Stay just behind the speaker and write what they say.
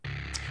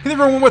Hey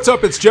everyone, what's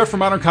up? It's Jeff from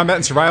Modern Combat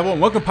and Survival, and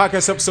welcome to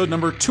podcast episode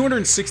number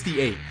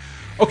 268.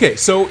 Okay,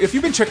 so if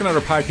you've been checking out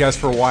our podcast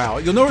for a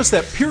while, you'll notice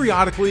that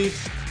periodically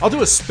I'll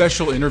do a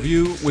special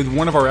interview with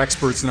one of our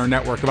experts in our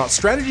network about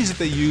strategies that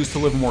they use to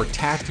live a more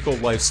tactical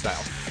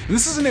lifestyle. And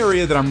this is an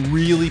area that I'm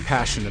really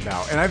passionate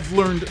about, and I've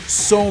learned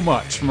so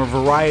much from a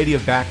variety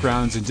of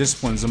backgrounds and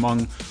disciplines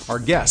among our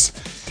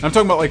guests. And I'm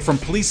talking about like from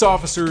police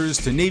officers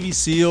to Navy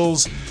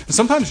SEALs, and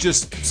sometimes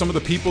just some of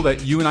the people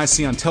that you and I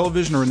see on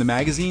television or in the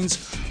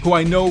magazines who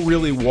I know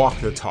really walk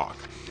the talk.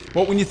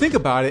 Well, when you think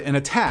about it, an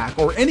attack,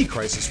 or any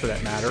crisis for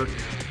that matter,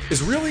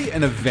 is really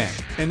an event,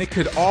 and it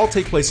could all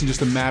take place in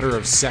just a matter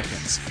of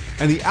seconds.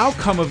 And the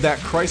outcome of that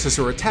crisis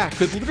or attack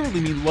could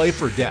literally mean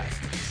life or death.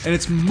 And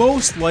it's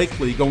most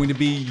likely going to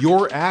be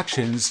your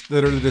actions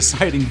that are the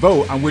deciding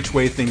vote on which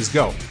way things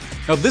go.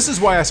 Now, this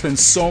is why I spend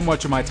so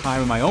much of my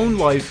time in my own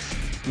life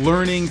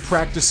learning,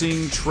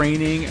 practicing,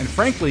 training, and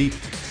frankly,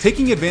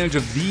 taking advantage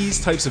of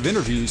these types of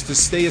interviews to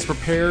stay as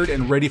prepared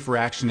and ready for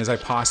action as I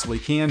possibly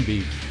can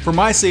be, for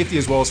my safety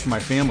as well as for my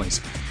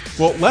family's.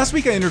 Well, last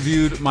week I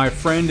interviewed my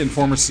friend and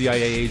former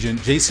CIA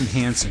agent, Jason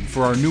Hanson,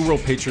 for our New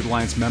World Patriot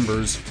Alliance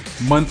members'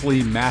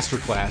 monthly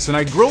masterclass, and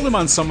I grilled him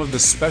on some of the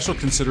special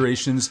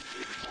considerations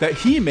that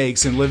he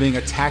makes in living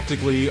a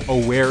tactically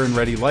aware and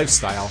ready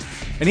lifestyle.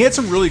 And he had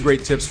some really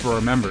great tips for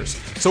our members.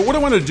 So what I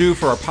want to do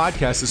for our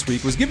podcast this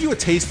week was give you a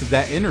taste of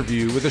that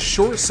interview with a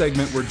short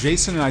segment where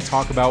Jason and I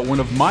talk about one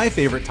of my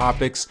favorite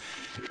topics,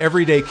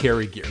 everyday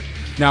carry gear.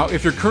 Now,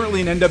 if you're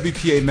currently an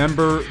NWPA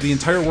member, the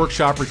entire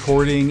workshop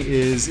recording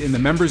is in the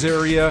members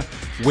area,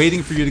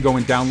 waiting for you to go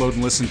and download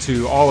and listen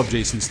to all of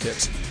Jason's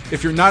tips.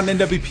 If you're not an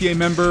NWPA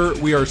member,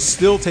 we are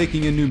still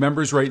taking in new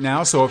members right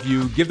now. So if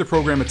you give the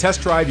program a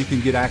test drive, you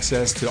can get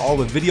access to all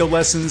the video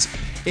lessons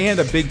and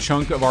a big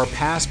chunk of our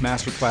past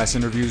masterclass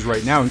interviews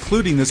right now,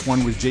 including this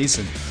one with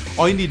Jason.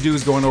 All you need to do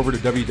is go on over to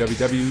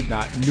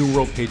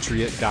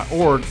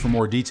www.newworldpatriot.org for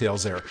more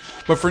details there.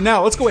 But for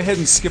now, let's go ahead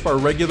and skip our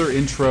regular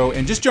intro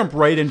and just jump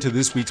right into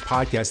this week's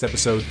podcast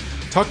episode,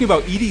 talking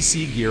about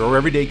EDC gear or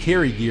everyday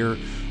carry gear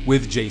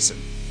with Jason.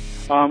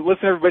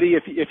 Listen, everybody,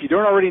 if you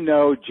don't already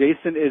know,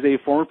 Jason is a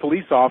former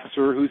police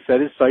officer who set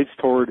his sights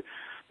toward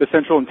the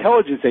Central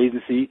Intelligence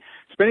Agency,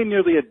 spending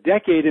nearly a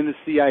decade in the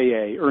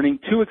CIA, earning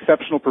 2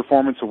 exceptional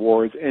performance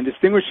awards, and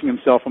distinguishing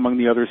himself among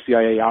the other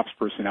CIA ops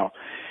personnel.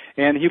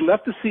 And he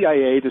left the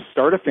CIA to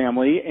start a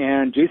family,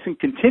 and Jason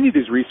continued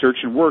his research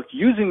and work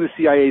using the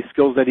CIA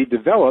skills that he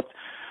developed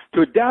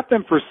to adapt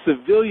them for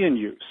civilian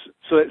use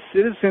so that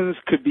citizens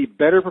could be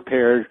better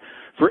prepared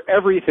for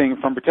everything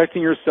from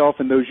protecting yourself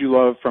and those you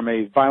love from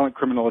a violent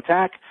criminal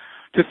attack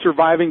to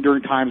surviving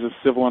during times of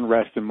civil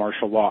unrest and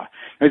martial law.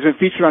 Now, he's been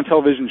featured on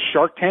television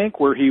Shark Tank,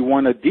 where he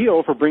won a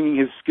deal for bringing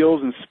his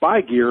skills and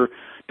spy gear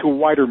to a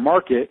wider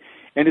market,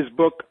 and his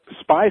book,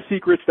 Spy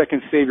Secrets That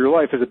Can Save Your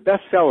Life, is a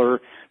bestseller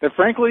that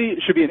frankly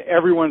should be in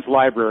everyone's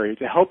library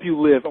to help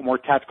you live a more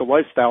tactical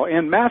lifestyle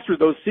and master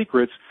those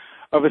secrets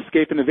of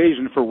escape and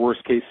evasion for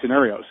worst-case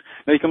scenarios.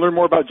 Now, you can learn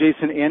more about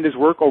Jason and his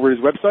work over at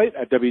his website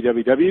at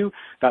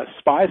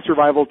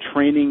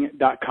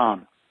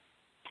www.spysurvivaltraining.com.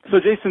 So,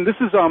 Jason, this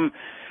is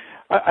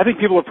I think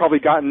people have probably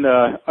gotten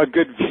a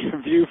good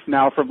view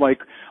now from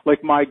like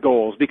my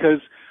goals,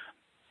 because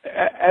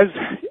as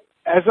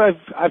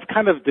I've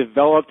kind of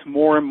developed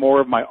more and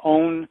more of my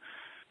own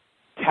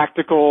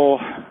tactical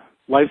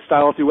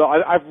lifestyle, if you will,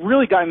 I've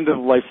really gotten into the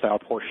lifestyle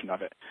portion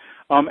of it.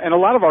 And a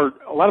lot of our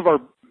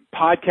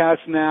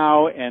podcasts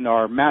now and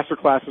our master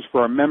classes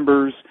for our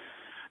members,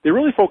 they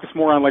really focus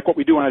more on like what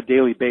we do on a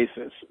daily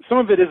basis. Some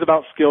of it is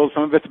about skills,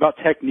 some of it's about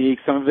technique,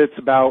 some of it's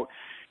about,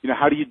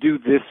 how do you do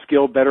this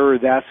skill better or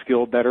that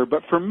skill better.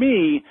 But for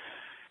me,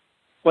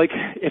 like,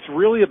 it's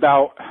really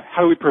about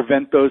how do we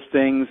prevent those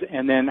things,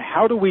 and then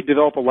how do we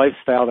develop a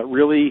lifestyle that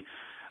really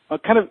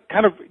kind of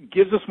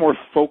gives us more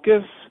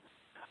focus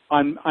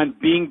on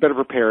being better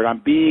prepared,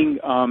 on being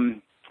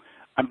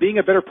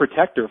a better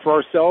protector for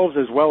ourselves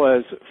as well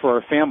as for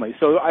our family.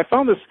 So I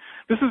found this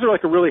is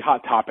like a really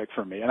hot topic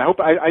for me, and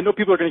I know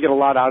people are going to get a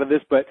lot out of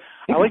this, but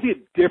I like to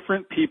get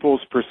different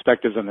people's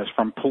perspectives on this,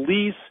 from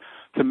police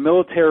to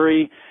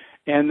military,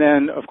 and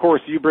then of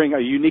course you bring a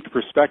unique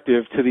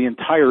perspective to the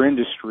entire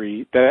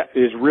industry that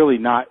is really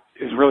not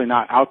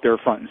out there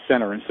front and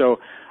center. And so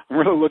I'm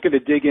really looking to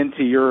dig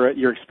into your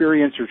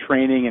experience, your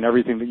training, and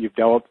everything that you've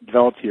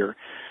developed here.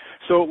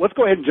 So let's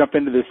go ahead and jump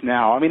into this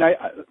now. I mean,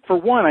 for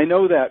one, I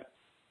know that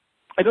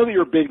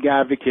you're a big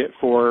advocate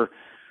for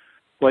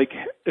like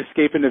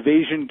escape and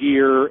evasion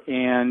gear,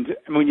 and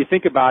when you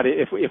think about it,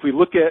 if we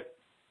look at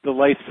the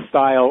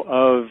lifestyle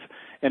of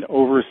an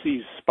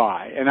overseas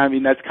spy, and I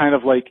mean that's kind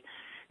of like,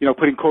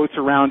 putting quotes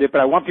around it,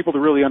 but I want people to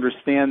really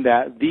understand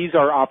that these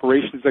are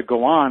operations that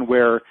go on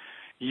where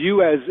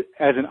you as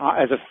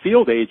a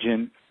field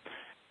agent,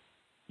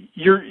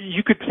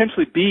 you could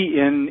potentially be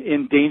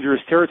in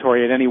dangerous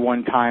territory at any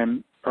one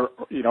time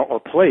or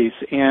place,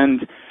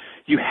 and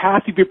you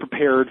have to be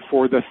prepared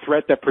for the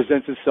threat that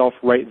presents itself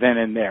right then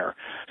and there.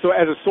 So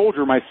as a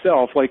soldier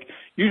myself, like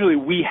usually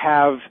we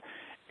have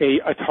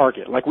a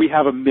target. Like we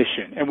have a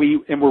mission, and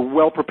we're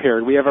well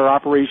prepared. We have our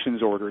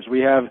operations orders.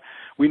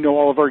 We know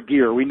all of our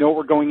gear. We know what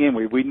we're going in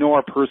with. We know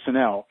our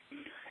personnel.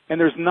 And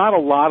there's not a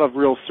lot of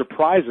real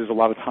surprises a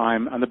lot of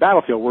time on the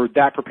battlefield. We're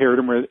that prepared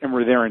and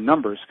we're there in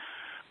numbers.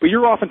 But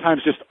you're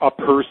oftentimes just a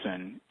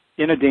person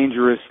in a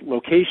dangerous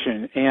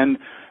location, and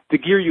the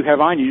gear you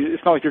have on you,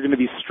 it's not like you're going to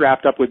be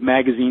strapped up with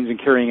magazines and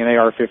carrying an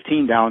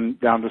AR-15 down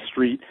the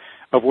street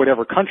of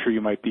whatever country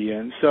you might be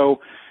in. So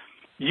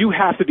you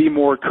have to be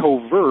more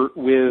covert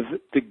with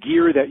the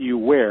gear that you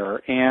wear.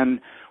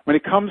 And when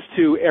it comes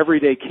to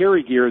everyday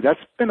carry gear, that's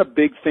been a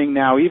big thing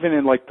now, even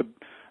in like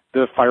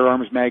the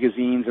firearms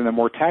magazines and the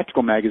more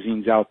tactical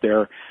magazines out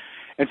there.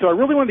 And so I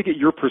really wanted to get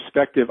your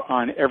perspective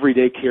on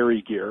everyday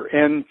carry gear.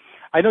 And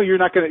I know you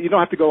don't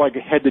have to go like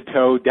head to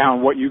toe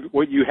down what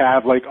you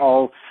have like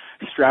all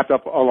strapped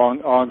up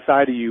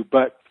alongside of you,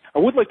 but I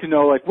would like to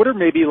know like what are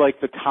maybe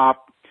like the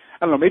top,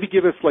 I don't know, maybe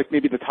give us like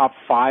maybe the top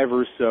 5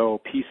 or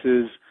so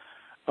pieces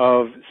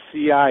of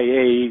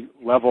CIA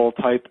level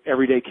type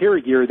everyday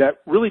carry gear that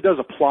really does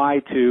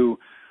apply to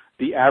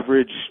the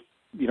average,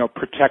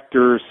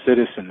 protector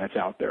citizen that's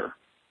out there.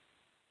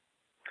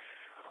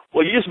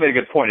 Well, you just made a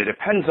good point. It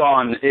depends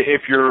on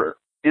if you're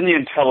in the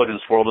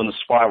intelligence world, in the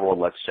spy world,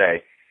 let's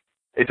say.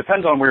 It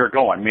depends on where you're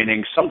going,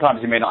 meaning sometimes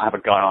you may not have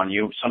a gun on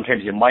you.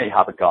 Sometimes you might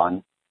have a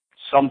gun.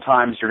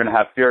 Sometimes you're going to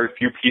have very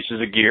few pieces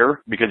of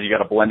gear because you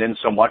got to blend in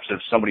so much that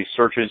if somebody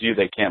searches you,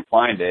 they can't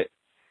find it.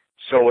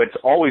 So it's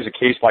always a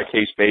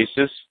case-by-case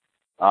basis.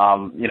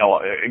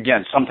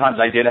 Again, sometimes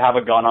I did have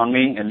a gun on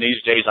me, and these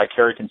days I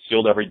carry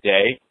concealed every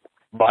day.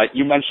 But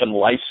you mentioned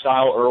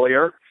lifestyle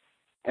earlier,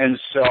 and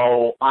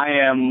so I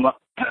am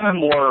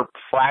more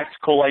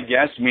practical, I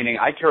guess, meaning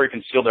I carry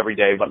concealed every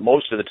day, but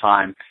most of the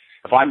time,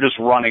 if I'm just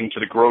running to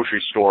the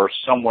grocery store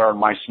somewhere in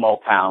my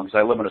small town, because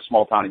I live in a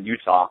small town in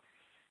Utah,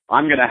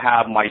 I'm going to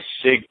have my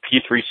SIG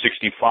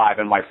P365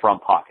 in my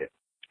front pocket.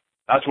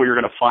 That's what you're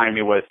going to find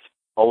me with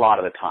a lot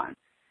of the time.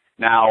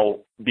 Now,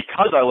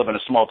 because I live in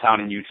a small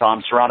town in Utah,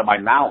 I'm surrounded by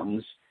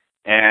mountains,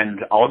 and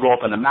I'll go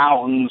up in the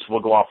mountains,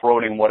 we'll go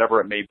off-roading, whatever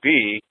it may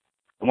be,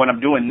 and when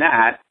I'm doing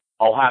that,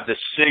 I'll have the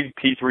SIG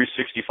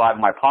P365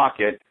 in my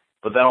pocket,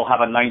 but then I'll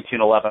have a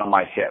 1911 on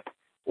my hip.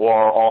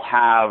 Or I'll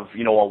have,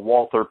 a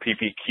Walther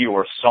PPQ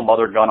or some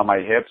other gun on my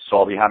hip, so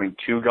I'll be having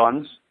 2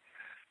 guns.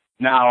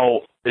 Now,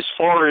 as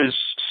far as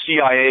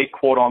CIA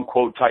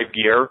quote-unquote type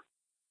gear,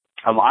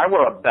 I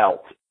wear a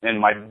belt, and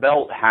my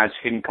belt has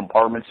hidden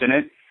compartments in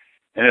it,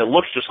 and it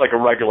looks just like a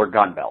regular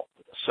gun belt.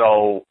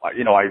 So, I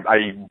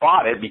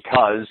bought it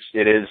because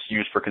it is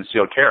used for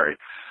concealed carry.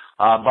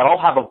 But I'll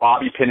have a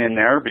bobby pin in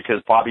there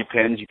because bobby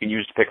pins you can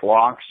use to pick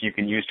locks, you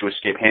can use to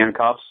escape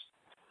handcuffs.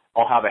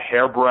 I'll have a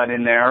hair barrette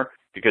in there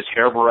because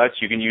hair barrettes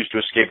you can use to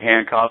escape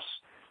handcuffs.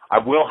 I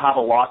will have a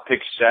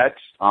lockpick set.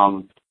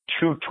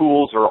 2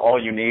 tools are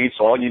all you need.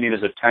 So all you need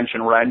is a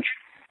tension wrench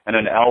and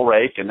an L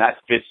rake, and that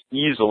fits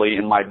easily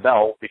in my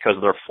belt because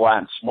they're flat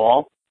and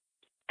small.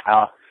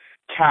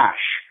 Cash.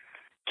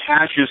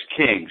 Cash is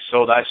king.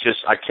 So that's just,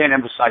 I can't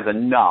emphasize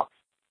enough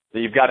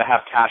that you've got to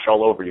have cash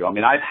all over you. I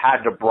mean, I've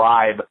had to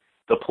bribe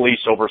the police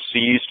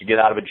overseas to get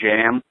out of a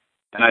jam,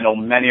 and I know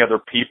many other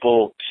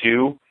people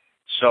too.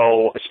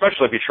 So,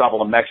 especially if you travel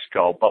to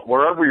Mexico, but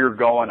wherever you're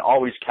going,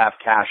 always have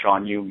cash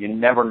on you. You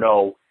never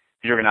know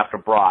if you're going to have to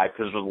bribe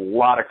because there's a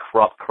lot of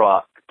corrupt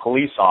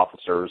police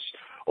officers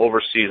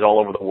overseas all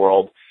over the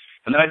world.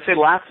 And then I'd say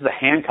last is the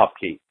handcuff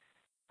key.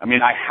 I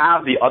mean, I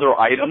have the other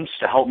items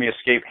to help me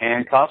escape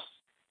handcuffs,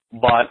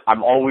 but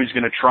I'm always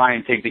going to try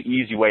and take the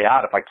easy way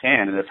out if I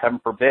can. And if heaven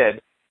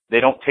forbid they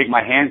don't take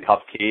my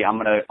handcuff key, I'm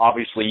going to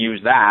obviously use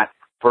that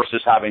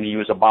versus having to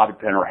use a bobby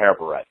pin or hair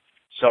barrette.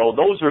 So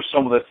those are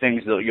some of the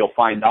things that you'll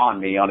find on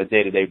me on a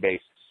day-to-day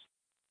basis.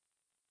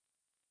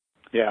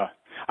 Yeah.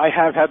 I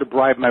have had to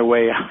bribe my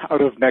way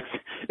out of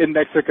in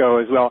Mexico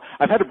as well.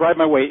 I've had to bribe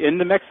my way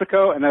into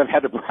Mexico, and then I've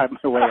had to bribe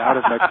my way out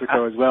of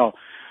Mexico as well.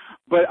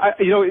 But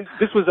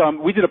this was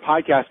we did a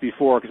podcast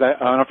before because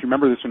I don't know if you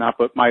remember this or not,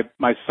 but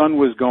my son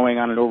was going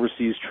on an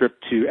overseas trip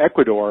to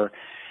Ecuador,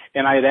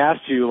 and I had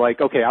asked you like,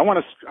 okay, I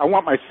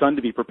want my son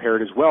to be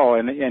prepared as well,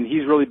 and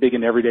he's really big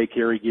in everyday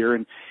carry gear,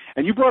 and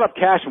you brought up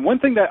cash, and one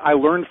thing that I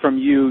learned from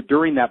you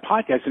during that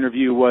podcast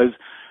interview was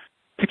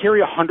to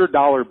carry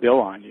 $100 bill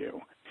on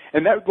you.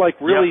 And that like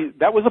really,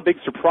 that was a big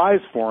surprise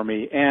for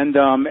me. And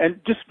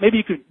just maybe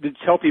you could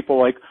tell people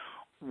like,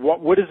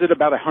 what is it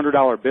about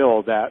 $100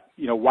 bill that,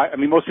 why, I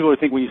mean, most people would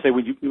think when you say,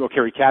 when you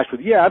carry cash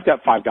with, yeah, I've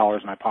got $5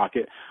 in my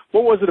pocket.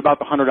 What was it about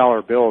the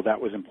 $100 bill that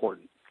was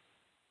important?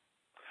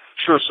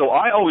 Sure. So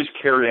I always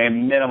carry a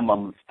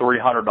minimum of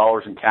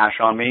 $300 in cash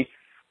on me.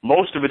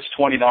 Most of it's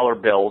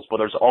 $20 bills, but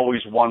there's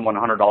always one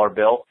 $100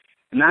 bill.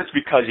 And that's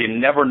because you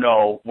never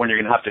know when you're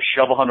going to have to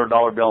shove a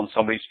 $100 bill in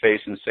somebody's face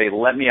and say,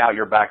 let me out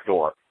your back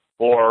door,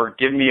 or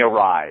give me a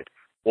ride,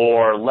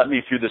 or let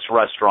me through this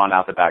restaurant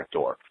out the back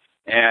door.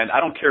 And I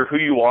don't care who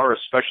you are,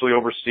 especially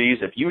overseas,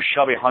 if you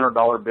shove a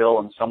 $100 bill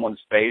in someone's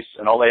face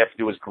and all they have to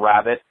do is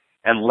grab it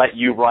and let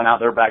you run out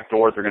their back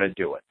door, they're going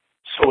to do it.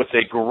 So it's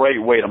a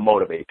great way to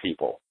motivate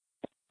people.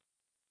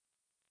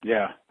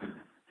 Yeah.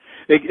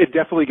 it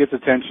definitely gets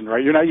attention,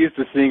 right? You're not used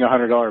to seeing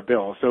 $100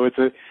 bill, so it's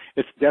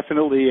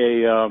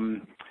definitely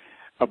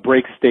a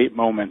break state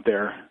moment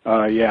there.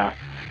 Yeah.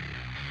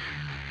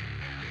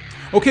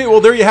 Okay,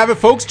 well, there you have it,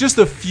 folks. Just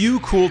a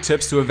few cool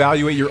tips to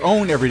evaluate your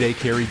own everyday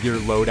carry gear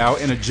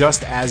loadout and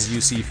adjust as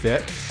you see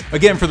fit.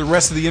 Again, for the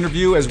rest of the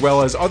interview, as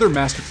well as other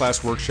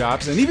masterclass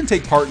workshops, and even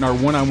take part in our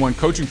one-on-one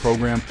coaching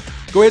program,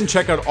 go ahead and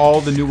check out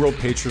all the New World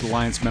Patriot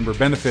Alliance member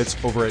benefits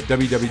over at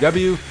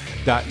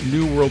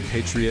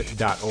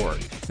www.newworldpatriot.org.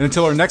 And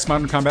until our next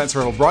Modern Combat and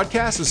Survival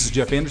broadcast, this is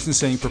Jeff Anderson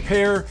saying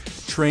prepare,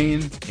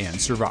 train,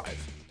 and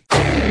survive.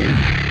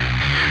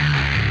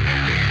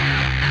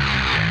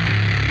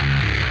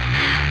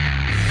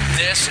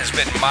 This has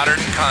been Modern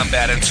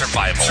Combat and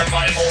Survival.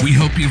 We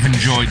hope you've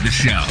enjoyed the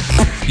show.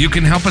 You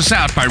can help us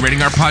out by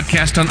rating our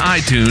podcast on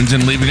iTunes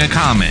and leaving a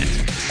comment.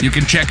 You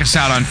can check us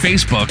out on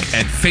Facebook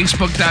at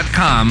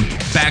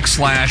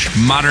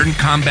facebook.com/Modern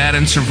Combat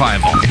and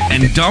Survival.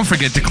 And don't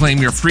forget to claim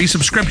your free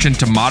subscription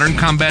to Modern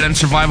Combat and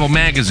Survival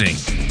magazine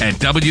at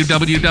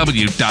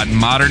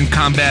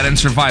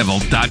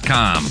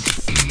www.moderncombatandsurvival.com.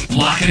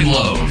 Lock and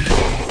load.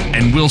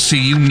 And we'll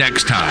see you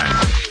next time.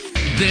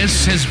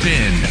 This has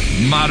been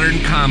Modern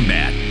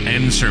Combat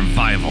and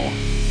Survival.